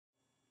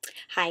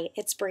Hi,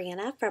 it's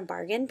Brianna from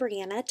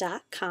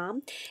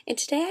bargainbrianna.com, and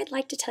today I'd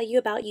like to tell you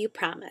about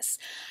Upromise.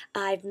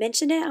 I've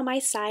mentioned it on my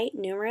site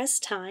numerous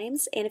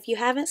times, and if you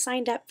haven't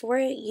signed up for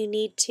it, you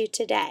need to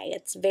today.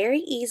 It's very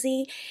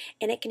easy,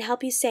 and it can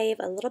help you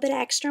save a little bit of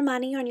extra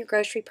money on your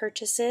grocery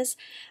purchases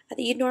that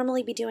you'd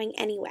normally be doing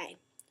anyway.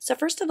 So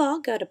first of all,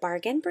 go to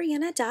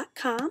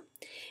bargainbrianna.com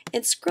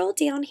and scroll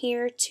down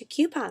here to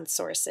coupon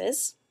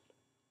sources,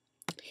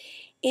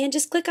 and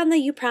just click on the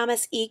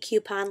Upromise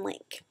e-coupon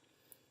link.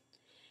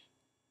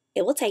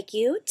 It will take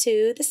you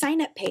to the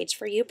sign up page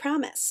for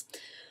Upromise,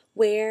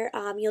 where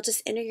you'll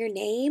just enter your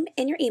name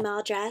and your email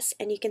address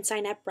and you can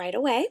sign up right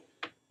away.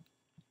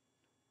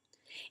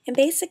 And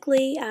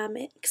basically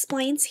it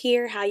explains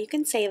here how you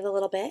can save a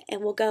little bit,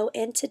 and we'll go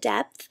into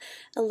depth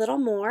a little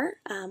more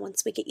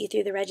once we get you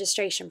through the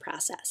registration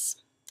process.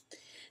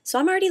 So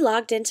I'm already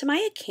logged into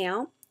my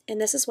account,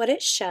 and this is what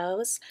it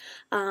shows.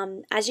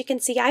 As you can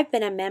see, I've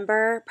been a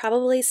member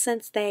probably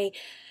since they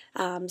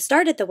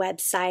started the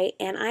website,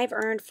 and I've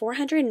earned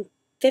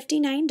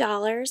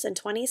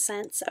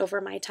 $459.20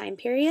 over my time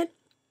period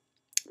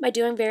by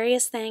doing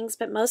various things,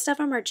 but most of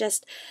them are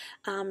just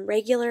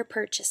regular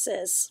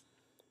purchases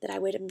that I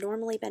would have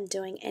normally been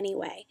doing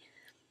anyway.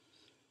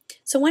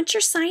 So once you're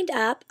signed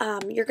up,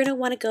 you're going to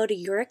want to go to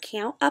your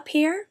account up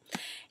here,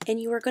 and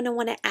you are going to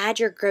want to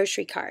add your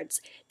grocery cards.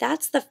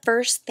 That's the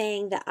first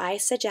thing that I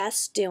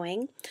suggest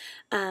doing.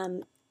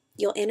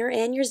 You'll enter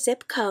in your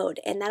zip code,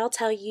 and that'll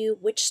tell you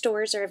which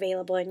stores are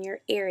available in your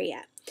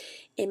area.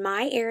 In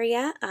my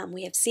area,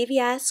 we have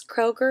CVS,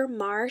 Kroger,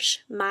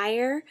 Marsh,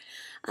 Meijer.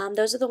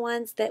 Those are the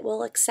ones that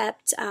will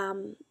accept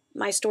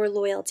my store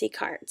loyalty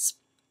cards.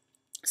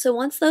 So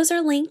once those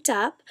are linked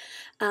up,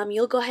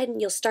 you'll go ahead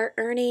and you'll start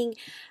earning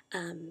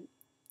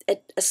a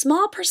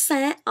small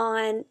percent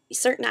on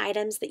certain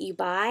items that you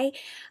buy,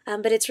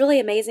 but it's really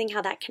amazing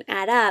how that can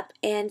add up.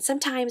 And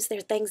sometimes there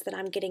are things that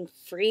I'm getting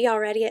free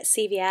already at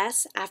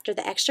CVS after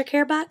the extra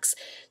care bucks,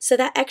 so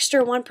that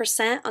extra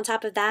 1% on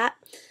top of that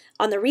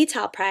on the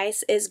retail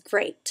price is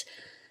great.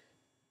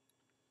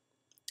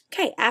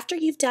 Okay, after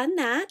you've done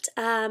that,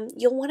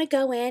 you'll want to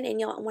go in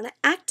and you'll want to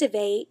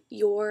activate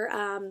your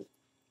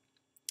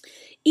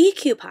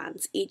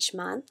e-coupons each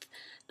month.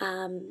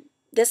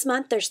 This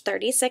month there's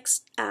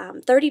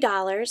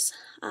 $30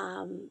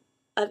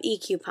 of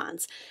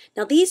e-coupons.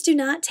 Now these do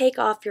not take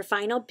off your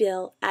final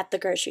bill at the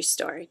grocery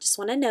store. Just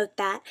want to note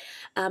that.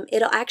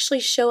 It'll actually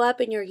show up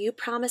in your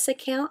Upromise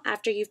account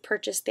after you've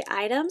purchased the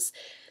items.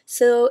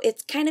 So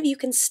it's kind of, you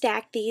can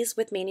stack these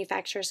with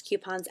manufacturer's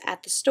coupons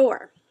at the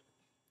store.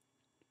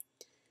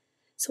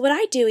 So what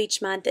I do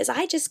each month is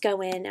I just go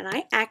in and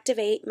I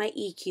activate my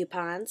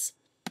e-coupons.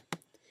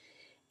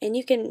 And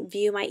you can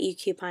view my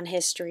e-coupon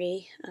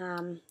history.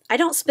 I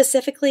don't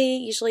specifically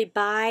usually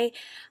buy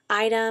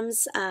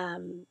items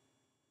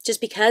just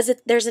because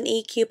there's an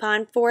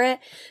e-coupon for it,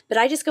 but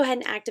I just go ahead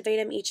and activate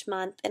them each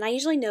month. And I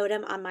usually note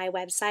them on my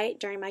website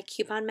during my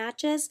coupon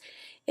matches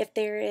if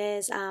there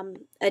is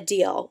a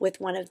deal with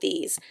one of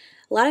these.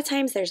 A lot of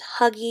times there's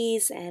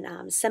Huggies and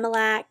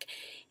Similac,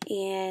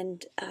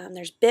 and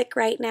there's Bic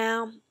right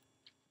now.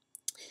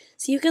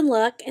 So you can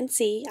look and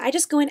see. I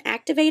just go and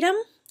activate them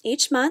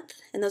each month,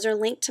 and those are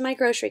linked to my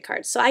grocery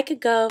cards. So I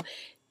could go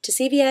to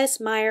CVS,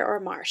 Meijer, or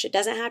Marsh. It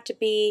doesn't have to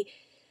be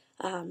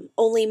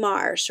only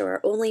Marsh or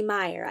only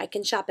Meijer. I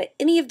can shop at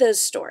any of those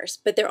stores,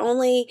 but they're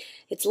only,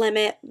 it's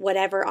limit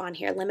whatever on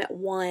here, limit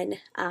 1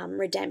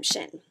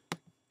 redemption.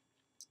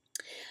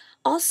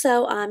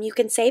 Also, you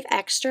can save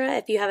extra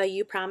if you have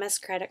a Upromise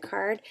credit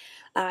card.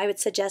 I would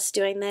suggest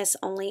doing this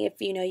only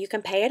if you know you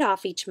can pay it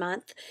off each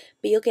month,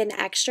 but you'll get an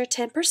extra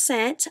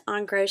 10%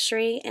 on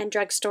grocery and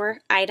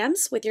drugstore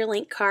items with your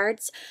link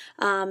cards,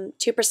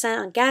 2%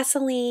 on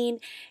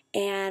gasoline,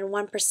 and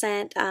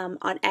 1%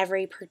 on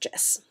every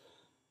purchase.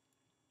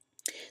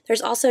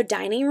 There's also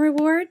dining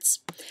rewards.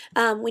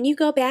 When you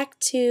go back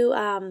to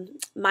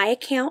my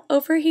account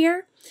over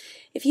here,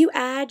 if you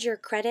add your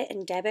credit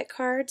and debit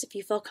cards, if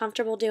you feel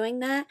comfortable doing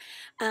that,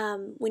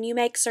 when you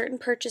make certain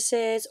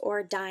purchases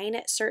or dine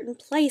at certain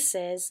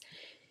places,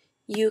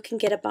 you can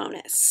get a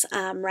bonus.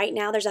 Right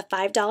now there's a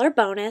 $5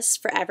 bonus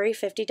for every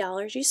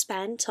 $50 you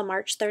spend till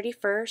March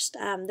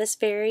 31st. This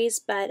varies,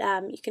 but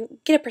you can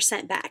get a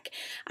percent back.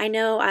 I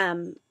know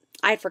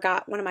I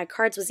forgot one of my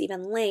cards was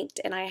even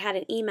linked, and I had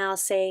an email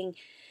saying,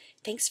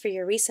 "Thanks for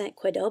your recent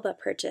Qdoba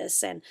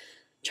purchase," and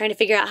trying to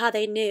figure out how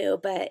they knew,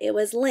 but it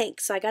was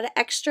linked. So I got an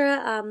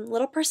extra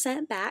little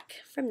percent back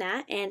from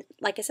that. And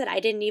like I said,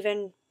 I didn't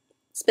even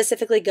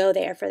specifically go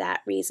there for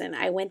that reason.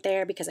 I went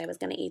there because I was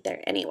going to eat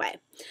there anyway.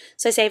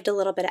 So I saved a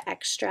little bit of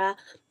extra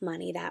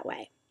money that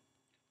way.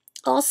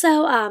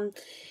 Also,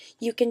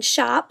 you can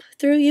shop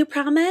through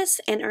Upromise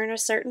and earn a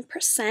certain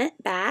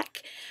percent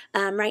back.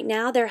 Right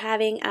now they're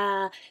having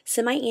a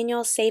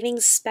semi-annual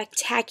savings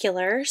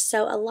spectacular.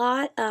 So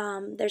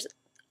there's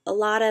a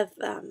lot of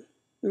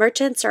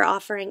merchants are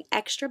offering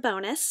extra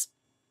bonus.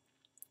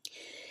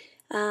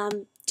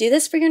 Do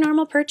this for your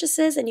normal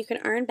purchases, and you can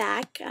earn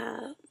back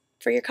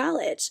for your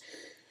college.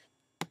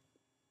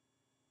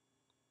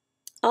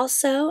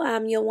 Also,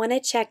 you'll want to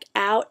check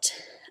out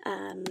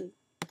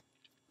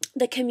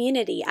the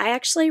community. I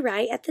actually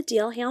write at the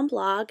Deal Hound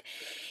blog,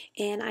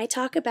 and I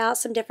talk about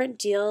some different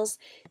deals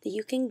that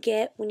you can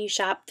get when you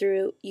shop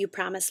through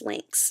Upromise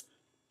links.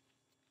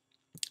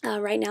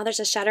 Right now there's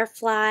a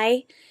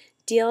Shutterfly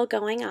deal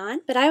going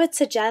on, but I would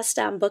suggest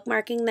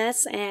bookmarking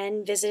this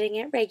and visiting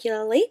it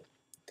regularly.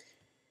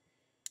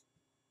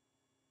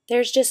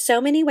 There's just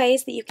so many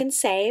ways that you can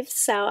save,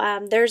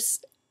 so there's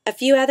a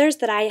few others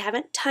that I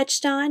haven't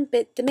touched on,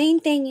 but the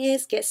main thing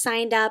is get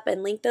signed up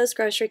and link those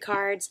grocery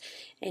cards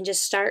and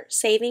just start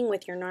saving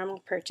with your normal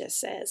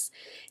purchases.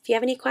 If you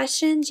have any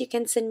questions, you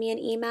can send me an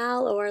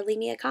email or leave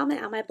me a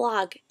comment on my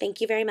blog.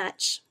 Thank you very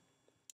much.